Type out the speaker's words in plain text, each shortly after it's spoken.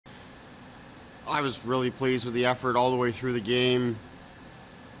I was really pleased with the effort all the way through the game,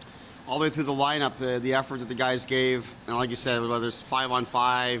 all the way through the lineup, the effort that the guys gave. And like you said, whether it's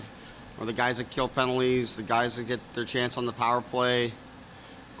 5-on-5 or the guys that kill penalties, the guys that get their chance on the power play,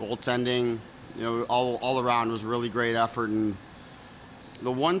 goaltending, all around was really great effort. And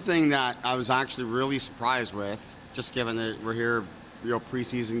the one thing that I was actually really surprised with, just given that we're here,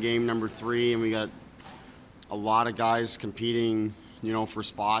 preseason game number 3, and we got a lot of guys competing, for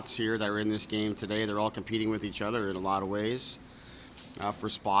spots here that are in this game today. They're all competing with each other in a lot of ways for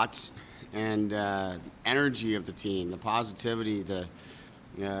spots. And the energy of the team, the positivity,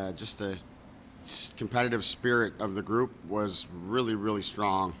 just the competitive spirit of the group was really, really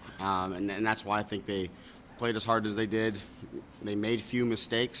strong. And that's why I think they played as hard as they did. They made few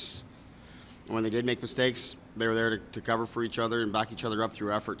mistakes. And when they did make mistakes, they were there to cover for each other and back each other up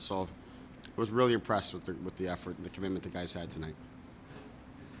through effort. So I was really impressed with the effort and the commitment the guys had tonight. Is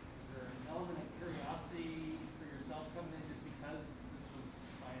there an element of curiosity for yourself coming in just because this was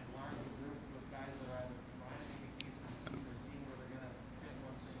by and large a group of guys that are either trying to make a case for the team or seeing where they're going to fit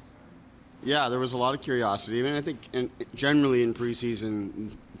once things start? Yeah, there was a lot of curiosity. I mean, I think generally in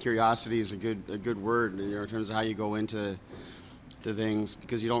preseason, curiosity is a good word in terms of how you go into things,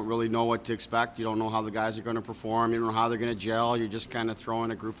 because you don't really know what to expect. You don't know how the guys are going to perform. You don't know how they're going to gel. You're just kind of throwing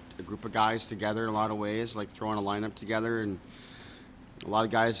a group of guys together in a lot of ways, like throwing a lineup together. And a lot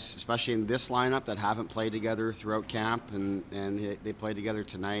of guys, especially in this lineup, that haven't played together throughout camp, and they played together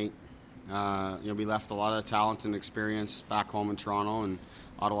tonight. We left a lot of talent and experience back home in Toronto, and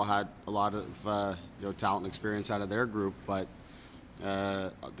Ottawa had a lot of talent and experience out of their group, but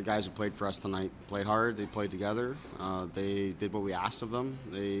the guys who played for us tonight played hard. They played together. They did what we asked of them.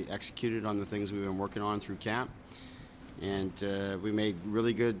 They executed on the things we've been working on through camp, and we made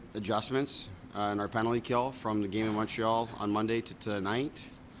really good adjustments in our penalty kill from the game in Montreal on Monday to tonight.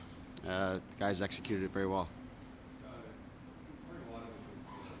 The guys executed it very well.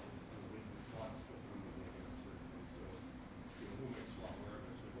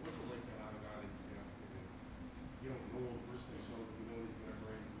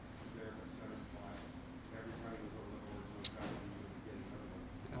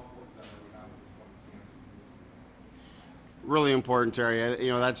 Really important, Terry.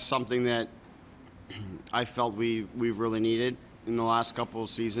 That's something that I felt we've really needed in the last couple of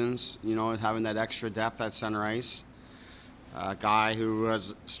seasons. Having that extra depth at center ice. A guy who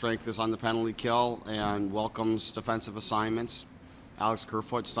has strength is on the penalty kill and welcomes defensive assignments. Alex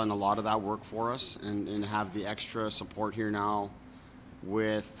Kerfoot's done a lot of that work for us, and have the extra support here now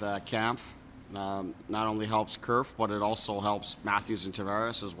with Kampf. Not only helps Kerf, but it also helps Matthews and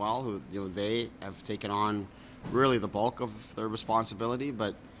Tavares as well, who they have taken on really the bulk of their responsibility,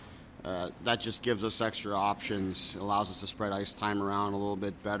 but that just gives us extra options, allows us to spread ice time around a little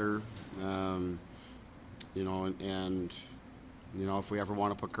bit better, and if we ever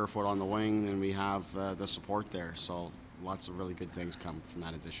want to put Kerfoot on the wing, then we have the support there. So lots of really good things come from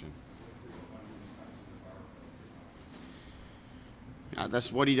that addition. Yeah,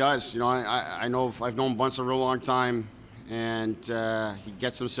 that's what he does. I know I've known Bunce a real long time, and he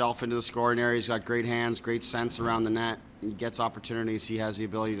gets himself into the scoring area. He's got great hands, great sense around the net. He gets opportunities. He has the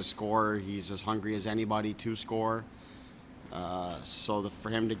ability to score. He's as hungry as anybody to score. So for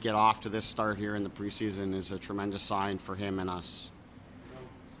him to get off to this start here in the preseason is a tremendous sign for him and us.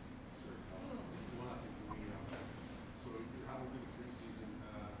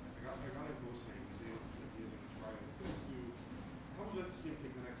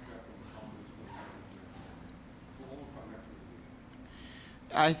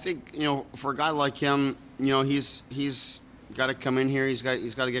 I think for a guy like him, he's got to come in here. He's got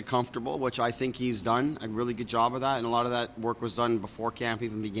to get comfortable, which I think he's done a really good job of that. And a lot of that work was done before camp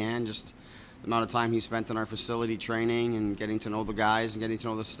even began. Just the amount of time he spent in our facility training and getting to know the guys and getting to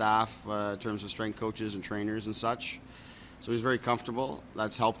know the staff in terms of strength coaches and trainers and such. So he's very comfortable.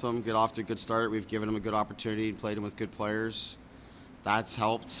 That's helped him get off to a good start. We've given him a good opportunity, played him with good players. That's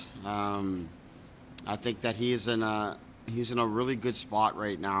helped. I think that he's in a really good spot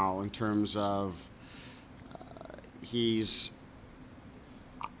right now in terms of the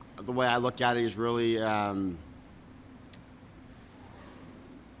way I look at it, he's really a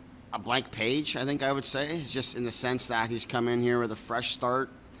blank page, I think I would say, just in the sense that he's come in here with a fresh start.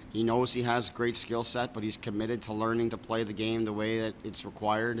 He knows he has great skill set, but he's committed to learning to play the game the way that it's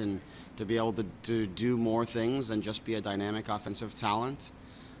required and to be able to do more things than just be a dynamic offensive talent.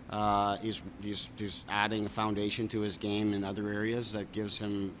 He's adding a foundation to his game in other areas that gives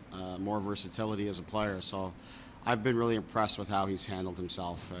him more versatility as a player. So I've been really impressed with how he's handled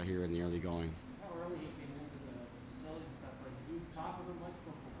himself here in the early going. How early he came into the facility and stuff, like, did you talk with him much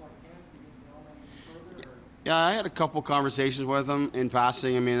before camp? Did you get to know him any Yeah, I had a couple conversations with him in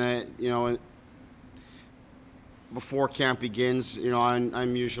passing. I mean, before camp begins,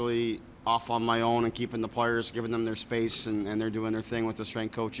 I'm usually off on my own and keeping the players, giving them their space, and they're doing their thing with the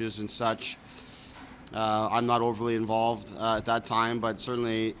strength coaches and such. I'm not overly involved at that time, but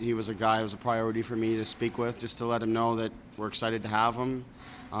certainly he was a guy who was a priority for me to speak with, just to let him know that we're excited to have him.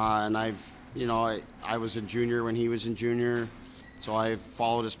 And I was in junior when he was in junior, so I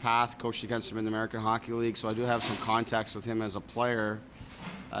followed his path, coached against him in the American Hockey League, so I do have some context with him as a player,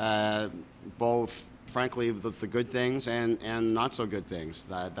 both, frankly, the good things and not so good things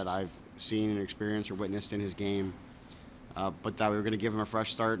that I've seen and experienced or witnessed in his game. But that we were going to give him a fresh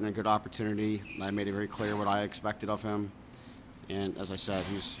start and a good opportunity. I made it very clear what I expected of him. And as I said,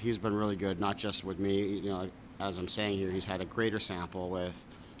 he's been really good, not just with me. As I'm saying here, he's had a greater sample with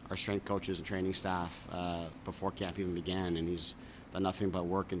our strength coaches and training staff before camp even began, and he's done nothing but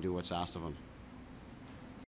work and do what's asked of him.